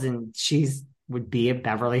Beverly Hills, and would be a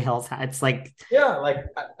Beverly Hills. It's like... Yeah,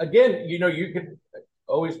 again, you could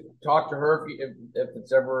always talk to her if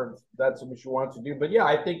it's ever, that's something she wants to do. But yeah,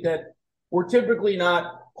 I think that we're typically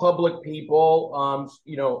not public people,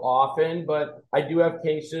 often, but I do have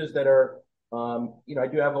cases that are, I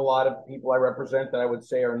do have a lot of people I represent that I would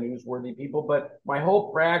say are newsworthy people, but my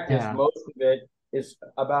whole practice, most of it is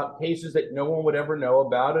about cases that no one would ever know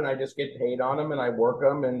about, and I just get paid on them and I work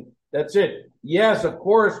them, and that's it. Yes, of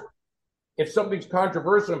course, if something's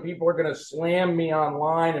controversial and people are going to slam me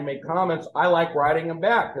online and make comments, I like writing them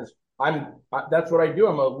back because that's what I do.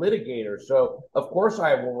 I'm a litigator. So of course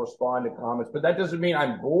I will respond to comments, but that doesn't mean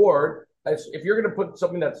I'm bored. If you're going to put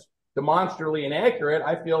something that's demonstrably inaccurate,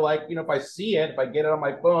 I feel like, if I see it, if I get it on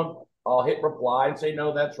my phone, I'll hit reply and say,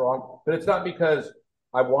 no, that's wrong. But it's not because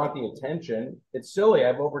I want the attention. It's silly. I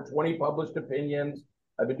have over 20 published opinions.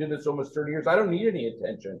 I've been doing this almost 30 years. I don't need any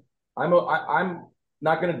attention. I'm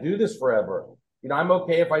not going to do this forever. I'm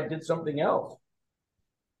okay if I did something else.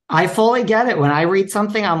 I fully get it. When I read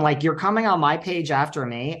something, I'm like, you're coming on my page after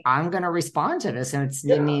me. I'm going to respond to this. And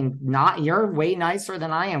you're way nicer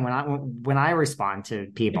than I am when I respond to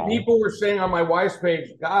people. People were saying on my wife's page,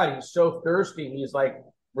 God, he's so thirsty. He's like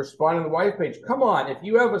responding to the wife's page. Come on. If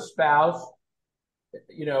you have a spouse,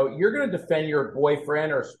 you're going to defend your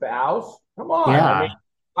boyfriend or spouse. Come on. Yeah.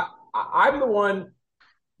 I'm the one.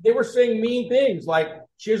 They were saying mean things like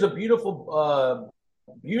she has a beautiful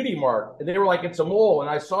beauty mark, and they were like, it's a mole. And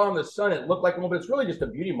I saw in the sun, it looked like a mole, but it's really just a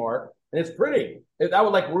beauty mark, and it's pretty. That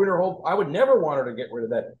would ruin her whole. I would never want her to get rid of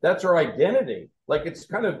that. That's her identity. It's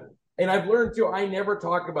kind of. And I've learned too, I never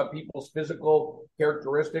talk about people's physical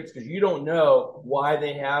characteristics because you don't know why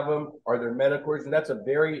they have them. Are there medical reasons? That's a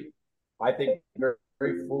very, I think, very,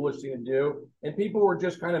 very foolish thing to do. And people were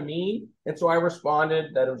just kind of mean. And so I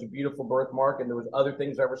responded that it was a beautiful birthmark. And there was other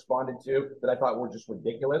things I responded to that I thought were just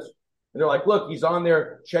ridiculous. And they're like, look, he's on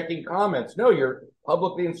there checking comments. No, you're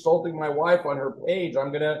publicly insulting my wife on her page.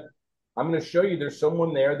 I'm gonna show you there's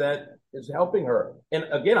someone there that is helping her. And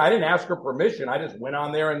again, I didn't ask her permission. I just went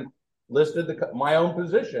on there and listed my own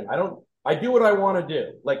position. I do what I want to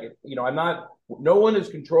do. No one is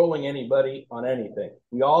controlling anybody on anything.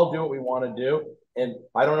 We all do what we want to do. And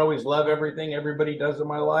I don't always love everything everybody does in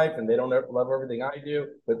my life, and they don't love everything I do,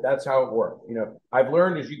 but that's how it works. I've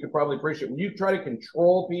learned, as you could probably appreciate, when you try to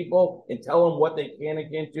control people and tell them what they can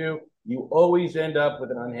and can't do, you always end up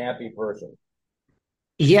with an unhappy person.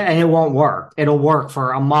 Yeah, and it won't work. It'll work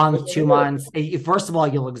for a month, 2 months. First of all,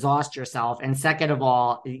 you'll exhaust yourself. And second of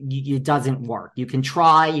all, it doesn't work. You can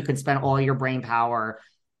try, you can spend all your brain power.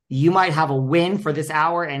 You might have a win for this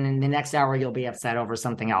hour, and in the next hour, you'll be upset over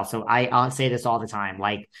something else. So I'll say this all the time.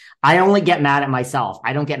 I only get mad at myself.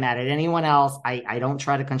 I don't get mad at anyone else. I don't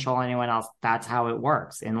try to control anyone else. That's how it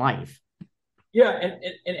works in life. Yeah,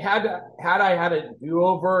 and had I had a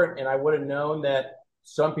do-over, and I would have known that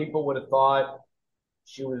some people would have thought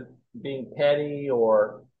she was being petty,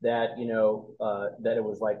 or that, that it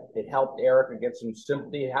was like it helped Erika get some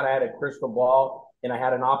sympathy. Had I had a crystal ball and I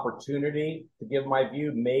had an opportunity to give my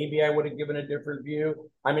view, maybe I would have given a different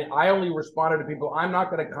view. I mean, I only responded to people. I'm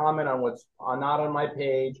not going to comment on what's not on my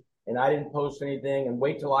page, and I didn't post anything, and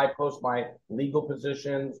wait till I post my legal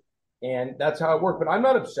positions. And that's how it worked. But I'm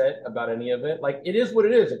not upset about any of it. It is what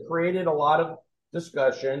it is. It created a lot of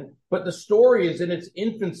discussion, but the story is in its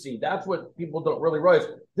infancy. That's what people don't really realize.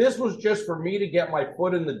 This was just for me to get my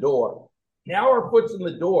foot in the door. Now our foot's in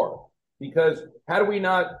the door, because had we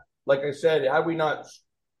not, like I said, had we not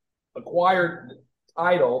acquired the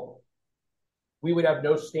title, we would have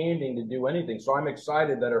no standing to do anything. So I'm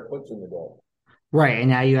excited that our foot's in the door. Right. And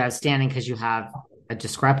now you have standing because you have a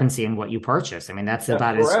discrepancy in what you purchase. I mean, that's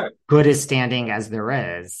about correct. As good as standing as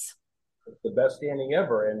there is. It's the best standing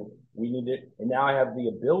ever. And we need it. And now I have the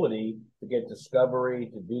ability to get discovery,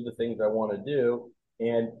 to do the things I want to do.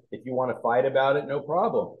 And if you want to fight about it, no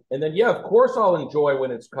problem. And then, of course I'll enjoy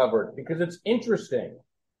when it's covered, because it's interesting.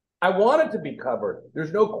 I want it to be covered.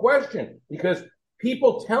 There's no question, because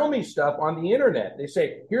people tell me stuff on the internet. They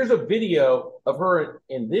say, here's a video of her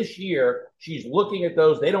in this year. She's looking at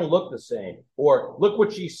those. They don't look the same. Or look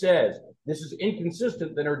what she says. This is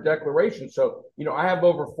inconsistent in her declaration. So, I have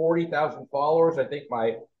over 40,000 followers. I think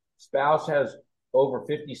my spouse has over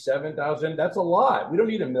 57,000. That's a lot. We don't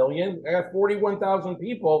need 1 million. I got 41,000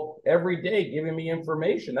 people every day giving me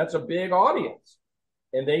information. That's a big audience.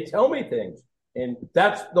 And they tell me things. And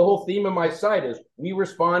that's the whole theme of my site is we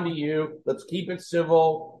respond to you. Let's keep it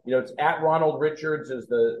civil. It's at RONALD Richards is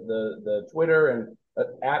the Twitter, and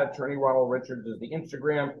at Attorney RONALD Richards is the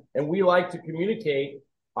Instagram. And we like to communicate.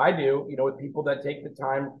 I do, with people that take the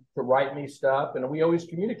time to write me stuff, and we always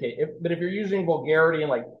communicate. But if you're using vulgarity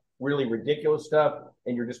and really ridiculous stuff,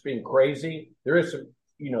 and you're just being crazy, there is some,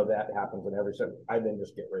 that happens in every set. I then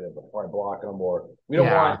just get rid of them, or I block them, or we don't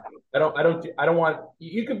want. I don't want.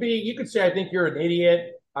 You could say I think you're an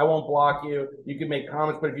idiot. I won't block you. You can make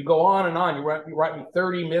comments, but if you go on and on, you write me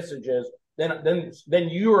 30 messages, then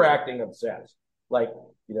you are acting obsessed.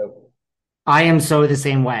 I am so the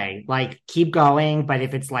same way. Like, keep going, but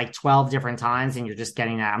if it's like 12 different times and you're just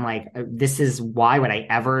getting that, I'm like, this is why would I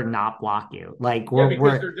ever not block you? Like, Yeah,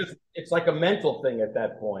 because it's like a mental thing at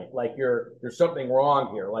that point. Like there's something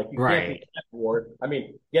wrong here. Like you can't be right. that bored. I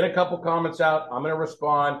mean, get a couple comments out. I'm going to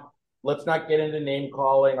respond. Let's not get into name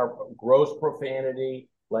calling or gross profanity.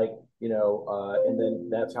 Like, and then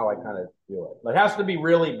that's how I kind of do it. It has to be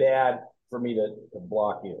really bad for me to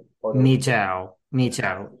block you. Me too. Me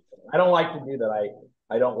too. I don't like to do that.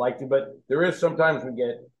 I don't like to, but there is sometimes we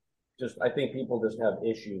get I think people just have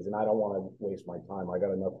issues and I don't want to waste my time. I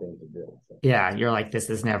got enough things to do. So. Yeah, you're like, this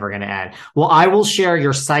is never going to end. Well, I will share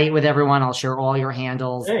your site with everyone. I'll share all your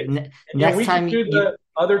handles. Next time we do the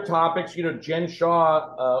other topics, Jen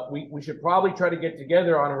Shaw, we should probably try to get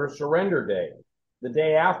together on her surrender day, the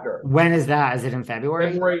day after. When is that? Is it in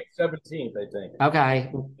February? February 17th, I think.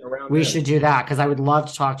 Okay. We should do that because I would love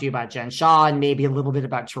to talk to you about Jen Shaw and maybe a little bit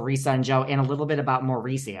about Teresa and Joe and a little bit about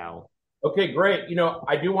Mauricio. Okay, great.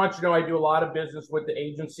 I do want you to know I do a lot of business with the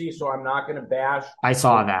agency, so I'm not going to bash. I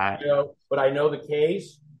saw that. But I know the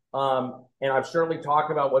case, and I've certainly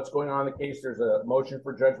talked about what's going on in the case. There's a motion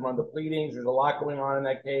for judgment on the pleadings. There's a lot going on in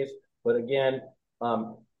that case. But again,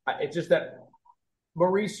 it's just that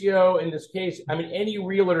Mauricio, in this case, I mean, any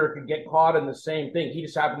realtor could get caught in the same thing. He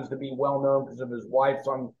just happens to be well known because of his wife's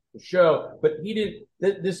on the show, but he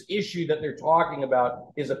didn't. This issue that they're talking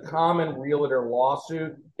about is a common realtor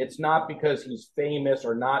lawsuit. It's not because he's famous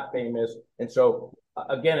or not famous. And so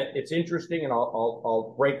again, it's interesting, and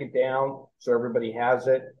I'll break it down so everybody has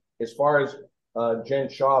it. As far as Jen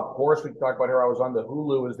Shaw, of course, we talked about her. I was on the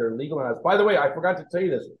Hulu as their legal analyst. By the way, I forgot to tell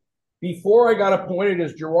you this. Before I got appointed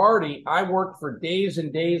as Girardi, I worked for days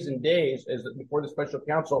and days and days before the special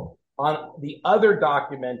counsel on the other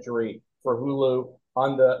documentary for Hulu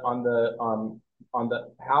on the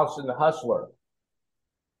House and the Hustler.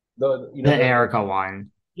 The Erika one.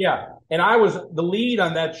 Yeah. And I was the lead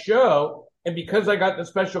on that show. And because I got the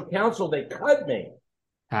special counsel, they cut me.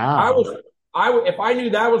 Oh. If I knew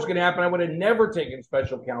that was going to happen, I would have never taken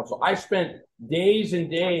special counsel. I spent days and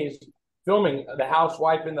days filming The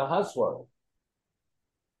Housewife and the Hustler.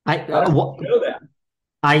 I didn't know that.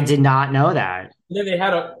 I did not know that. And then they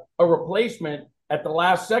had a replacement at the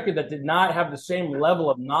last second that did not have the same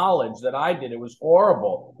level of knowledge that I did. It was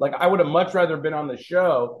horrible. Like, I would have much rather been on the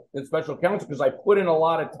show than special counsel because I put in a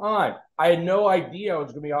lot of time. I had no idea I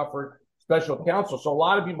was going to be offered special counsel. So a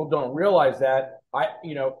lot of people don't realize that.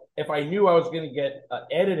 If I knew I was going to get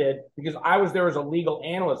edited, because I was there as a legal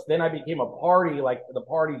analyst, then I became a party, like the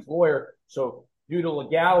party's lawyer. So due to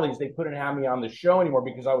legalities, they couldn't have me on the show anymore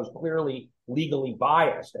because I was clearly legally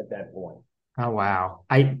biased at that point. Oh, wow.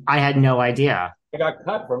 I had no idea. I got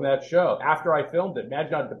cut from that show after I filmed it.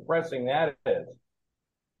 Imagine how depressing that is.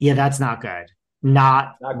 Yeah, that's not good.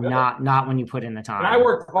 Not when you put in the time. And I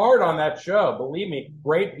worked hard on that show. Believe me,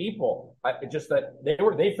 great people. Just that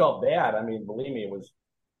they felt bad. I mean, believe me, it was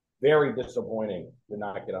very disappointing to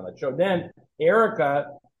not get on the show. Then Erika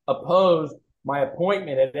opposed my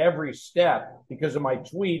appointment at every step because of my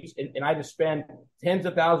tweets, and I just spend tens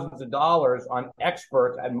of thousands of dollars on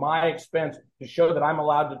experts at my expense to show that I'm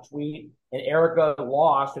allowed to tweet. And Erika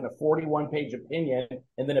lost in a 41-page opinion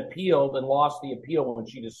and then appealed and lost the appeal when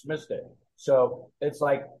she dismissed it. So it's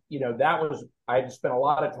like, I had to spend a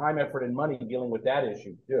lot of time, effort, and money dealing with that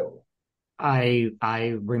issue too. I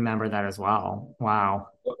remember that as well. Wow.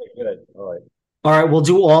 Okay, good. All right. All right, we'll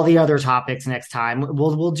do all the other topics next time.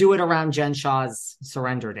 We'll do it around Jen Shaw's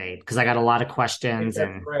surrender date because I got a lot of questions.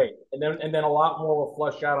 That's great. And then a lot more will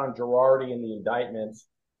flush out on Girardi and the indictments.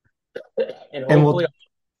 And hopefully I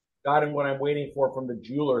got him what I'm waiting for from the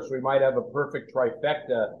jeweler, so we might have a perfect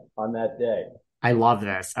trifecta on that day. I love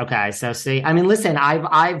this. Okay, so see, I mean, listen,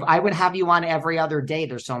 I would have you on every other day.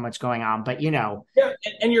 There's so much going on, but Yeah,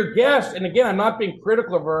 and your guest, and again, I'm not being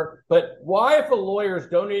critical of her, but why, if a lawyer is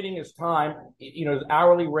donating his time, his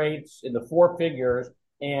hourly rates in the 4 figures,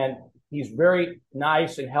 and he's very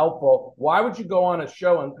nice and helpful, why would you go on a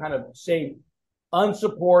show and kind of say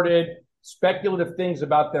unsupported, speculative things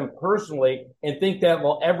about them personally and think that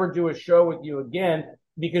they'll ever do a show with you again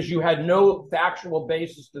because you had no factual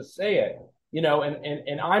basis to say it?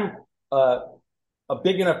 And I'm a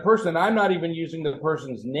big enough person. I'm not even using the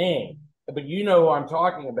person's name, but you know who I'm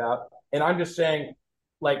talking about. And I'm just saying,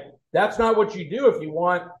 like, that's not what you do if you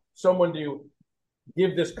want someone to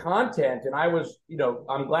give this content. And I was,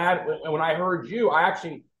 I'm glad when I heard you, I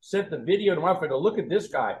actually sent the video to my friend to look at this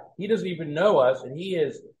guy. He doesn't even know us, and he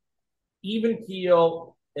is even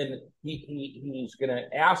keel, and he's going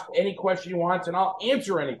to ask any question he wants, and I'll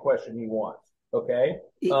answer any question he wants. Okay.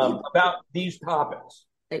 About these topics.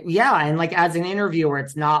 Yeah, and like as an interviewer,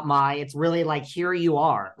 it's really like, here you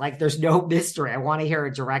are. Like there's no mystery. I want to hear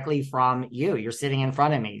it directly from you. You're sitting in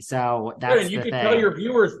front of me. So that's and you the can thing. tell your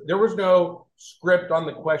viewers there was no script on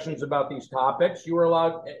the questions about these topics. You were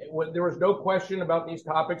allowed, there was no question about these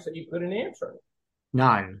topics that you couldn't answer.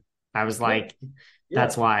 None. I was like,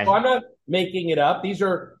 that's why. So I'm not making it up. These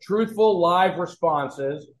are truthful live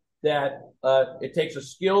responses that it takes a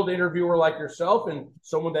skilled interviewer like yourself and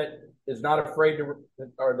someone that is not afraid to,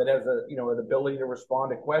 or that has an ability to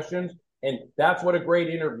respond to questions. And that's what a great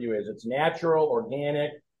interview is. It's natural,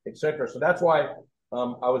 organic, etc. So that's why I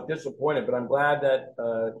was disappointed, but I'm glad that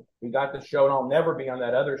we got the show, and I'll never be on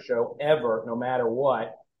that other show ever, no matter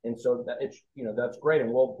what. And so that's great.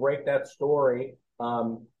 And we'll break that story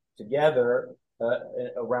together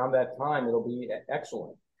around that time. It'll be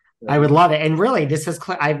excellent. I would love it. And really, this is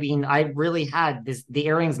clear. I mean, I really had this. The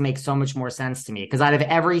earrings make so much more sense to me because out of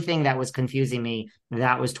everything that was confusing me,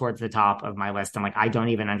 that was towards the top of my list. I'm like, I don't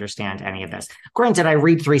even understand any of this. Granted, I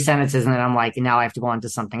read 3 sentences and then I'm like, now I have to go on to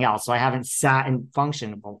something else. So I haven't sat and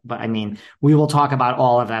functioned. But I mean, we will talk about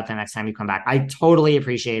all of that the next time you come back. I totally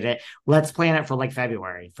appreciate it. Let's plan it for like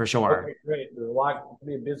February for sure. Okay, great. There's a lot. It'll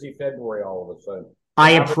be a busy February all of a sudden.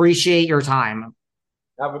 I appreciate your time.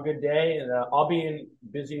 Have a good day, and I'll be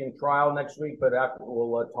busy in trial next week, but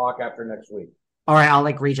we'll talk after next week. All right, I'll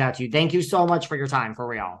reach out to you. Thank you so much for your time, for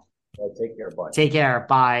real. Take care. Bye. Take care.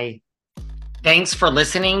 Bye. Thanks for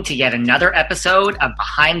listening to yet another episode of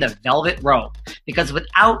Behind the Velvet Rope. Because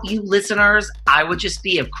without you listeners, I would just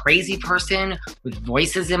be a crazy person with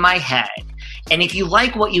voices in my head. And if you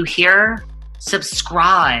like what you hear,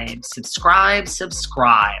 subscribe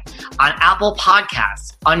on Apple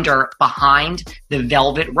Podcasts under Behind the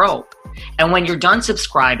Velvet Rope. And when you're done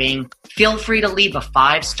subscribing, feel free to leave a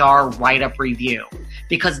 5-star write-up review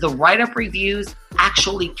because the write-up reviews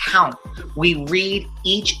actually count. We read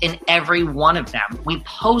each and every one of them. We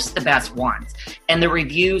post the best ones, and the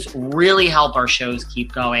reviews really help our shows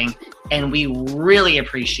keep going. And we really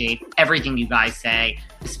appreciate everything you guys say,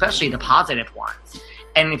 especially the positive ones.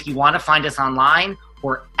 And if you want to find us online,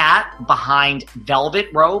 we're at Behind Velvet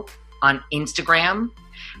Rope on Instagram.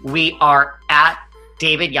 We are at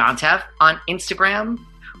David Yontef on Instagram.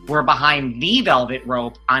 We're Behind the Velvet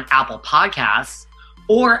Rope on Apple Podcasts.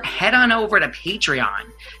 Or head on over to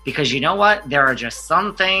Patreon because you know what? There are just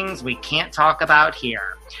some things we can't talk about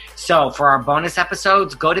here. So for our bonus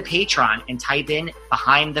episodes, go to Patreon and type in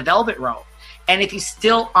Behind the Velvet Rope. And if you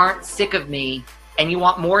still aren't sick of me, and you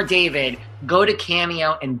want more David, go to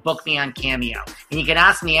Cameo and book me on Cameo. And you can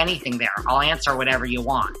ask me anything there. I'll answer whatever you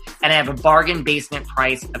want. And I have a bargain basement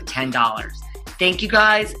price of $10. Thank you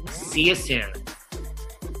guys. See you soon.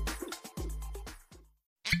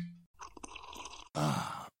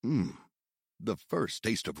 The first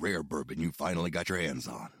taste of rare bourbon you finally got your hands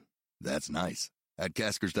on. That's nice. At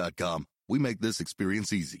Caskers.com, we make this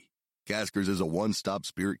experience easy. Caskers is a one-stop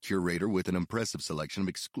spirit curator with an impressive selection of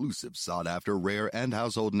exclusive, sought-after, rare, and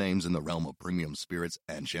household names in the realm of premium spirits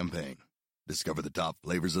and champagne. Discover the top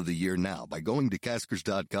flavors of the year now by going to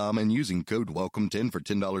Caskers.com and using code WELCOME10 for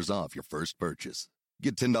 $10 off your first purchase.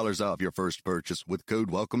 Get $10 off your first purchase with code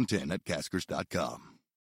WELCOME10 at Caskers.com.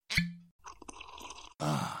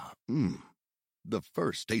 The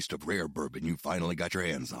first taste of rare bourbon you finally got your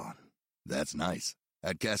hands on. That's nice.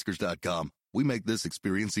 At Caskers.com, we make this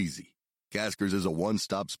experience easy. Caskers is a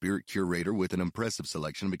one-stop spirit curator with an impressive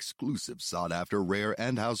selection of exclusive, sought-after, rare,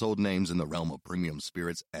 and household names in the realm of premium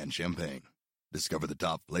spirits and champagne. Discover the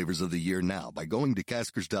top flavors of the year now by going to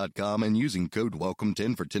Caskers.com and using code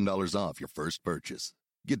WELCOME10 for $10 off your first purchase.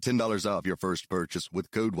 Get $10 off your first purchase with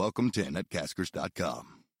code WELCOME10 at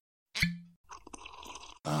Caskers.com.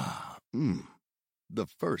 The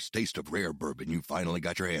first taste of rare bourbon you finally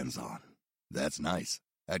got your hands on. That's nice.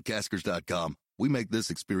 At Caskers.com, we make this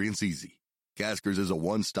experience easy. Caskers is a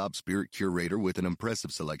one-stop spirit curator with an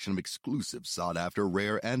impressive selection of exclusive, sought-after,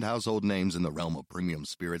 rare, and household names in the realm of premium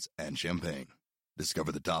spirits and champagne.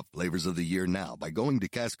 Discover the top flavors of the year now by going to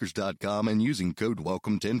Caskers.com and using code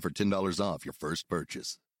WELCOME10 for $10 off your first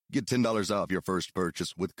purchase. Get $10 off your first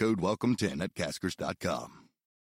purchase with code WELCOME10 at Caskers.com.